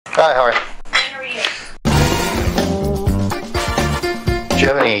Hi, how are you? How are you? Do you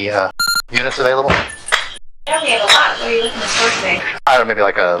have any units available? Yeah, we have a lot. What are you looking for today? I don't know, maybe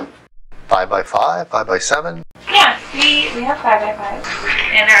like a 5x5, 5x7? Yeah, we have 5x5.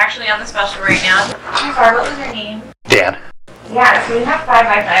 And they're actually on the special right now. I'm sorry, what was your name? Dan. Yeah, so we have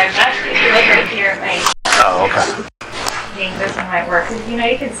 5x5. Actually, if you look right here, it might... Oh, okay. I think this one might work. Because, you know,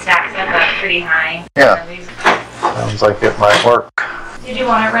 you can stack them up pretty high. Yeah. Sounds like it might work. Did you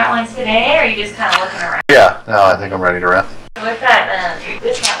want to rent one today, or are you just kind of looking around? Yeah, no, I think I'm ready to rent. With that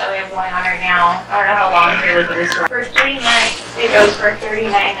discount that we have going on right now, I don't know how long you're looking to store. For 3 months, it goes for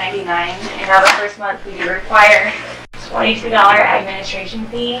 $39.99. And now the first month we do require $22 administration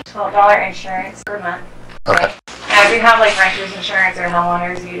fee, $12 insurance per month. Okay. Now if you have like renters insurance or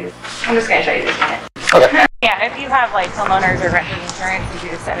homeowners, I'm just going to show you this minute. Okay. Yeah, if you have like homeowners or renters insurance, you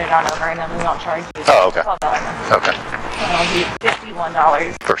just send it on over and then we won't charge you. Oh, okay. $12 a month. Okay. And it'll be $51.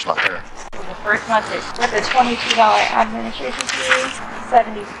 First month here. The first month is with a $22 administration fee,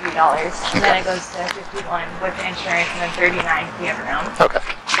 $73. And then it goes to $51 with the insurance and then $39 if you have your own. Okay.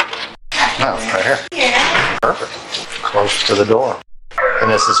 Oh, right here. Yeah. Perfect. Close to the door. And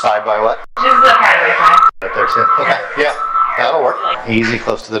this is 5 by what? This is the 5x5. Right there too. Okay. Yeah, that'll work. Easy,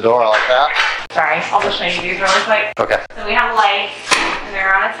 close to the door. I like that. Sorry, I'll just show you these really quick. Okay. So we have lights, and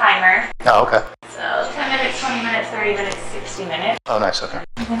they're on a timer. Oh, okay. So 10 minutes, 20 minutes, 30 minutes, 60 minutes. Oh, nice. Okay.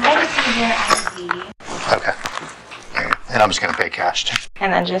 And then I just need your ID. Okay. And I'm just going to pay cash too.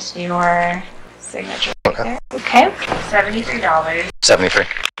 And then just your signature right Okay. there. Okay. $73. 73.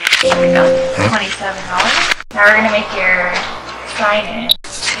 There we go. $27. Now we're going to make your sign in.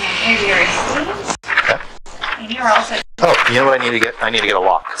 And here's your receipt. Okay. And you're all set. Oh, you know what I need to get? I need to get a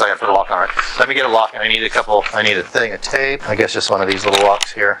lock because I got to put a lock on it. Let me get a lock, and I need a thing of tape. I guess just one of these little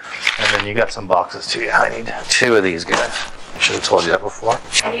locks here. And then you got some boxes too. Yeah, I need 2 of these guys. I should have told you that before.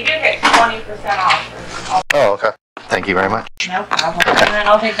 And you do get 20% off. Oh, okay. Thank you very much. No problem. And then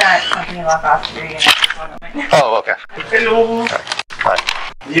I'll take that company lock off for you. Oh, okay. Hello. Okay. Hi.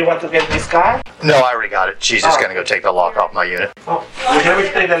 You want to get this car? No, I already got it. She's just going to go take the lock off my unit. Oh, would you like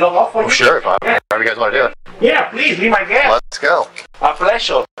to take the lock off for Oh, you? sure. However you guys want to do it. Yeah, please, be my guest. Let's go. A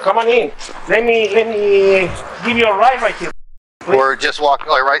pleasure. Come on in. Let me give you a ride right here. Please. We're just walking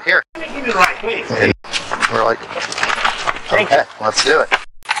like right here. Let me give you a ride, please. And we're like, okay, let's do it.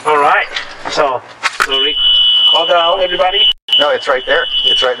 All right. So, sorry. Hold down, everybody. No, it's right there.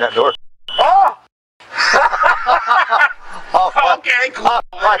 It's right in that door. Oh! Oh, Okay, cool.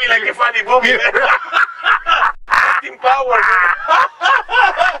 I mean, like a funny movie. Acting power.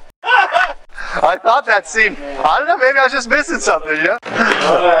 I thought that seemed, I don't know, maybe I was just missing something, you know?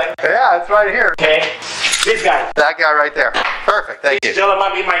 All right. Yeah, it's right here. Okay. This guy. That guy right there. Perfect, thank you. Tell him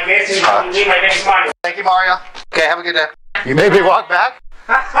I'll be my guest and be my next money. Thank you, Mario. Okay, have a good day. You made me walk back?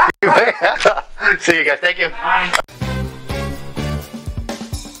 You may. See you guys, thank you. Bye.